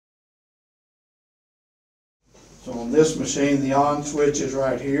So on this machine, the on switch is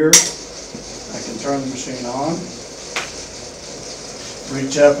right here. I can turn the machine on.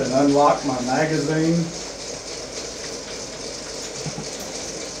 Reach up and unlock my magazine.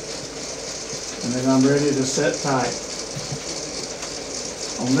 And then I'm ready to set type.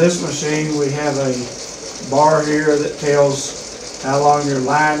 On this machine, we have a bar here that tells how long your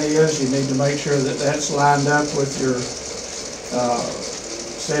line is. You need to make sure that that's lined up with your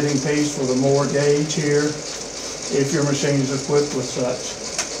setting piece for the more gauge here, if your machine is equipped with such.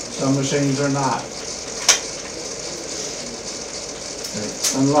 Some machines are not. Okay.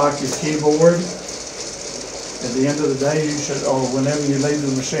 Unlock your keyboard. At the end of the day, you should, or whenever you leave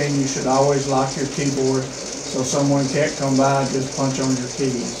the machine, you should always lock your keyboard so someone can't come by and just punch on your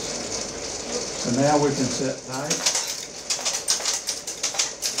keys. So now we can set type.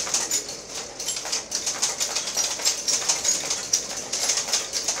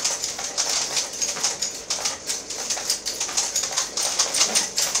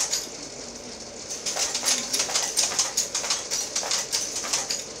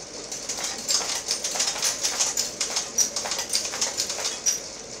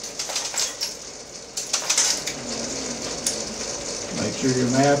 Make sure your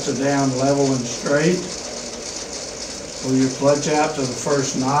mats are down level and straight. Pull your clutch out to the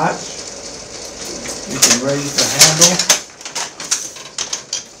first notch. You can raise the handle.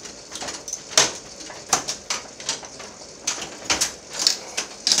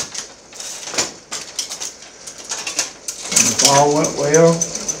 And if all went well,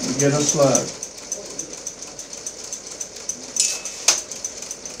 you get a slug.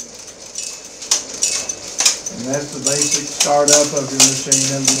 And that's the basic startup of your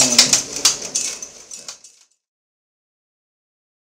machine in the morning.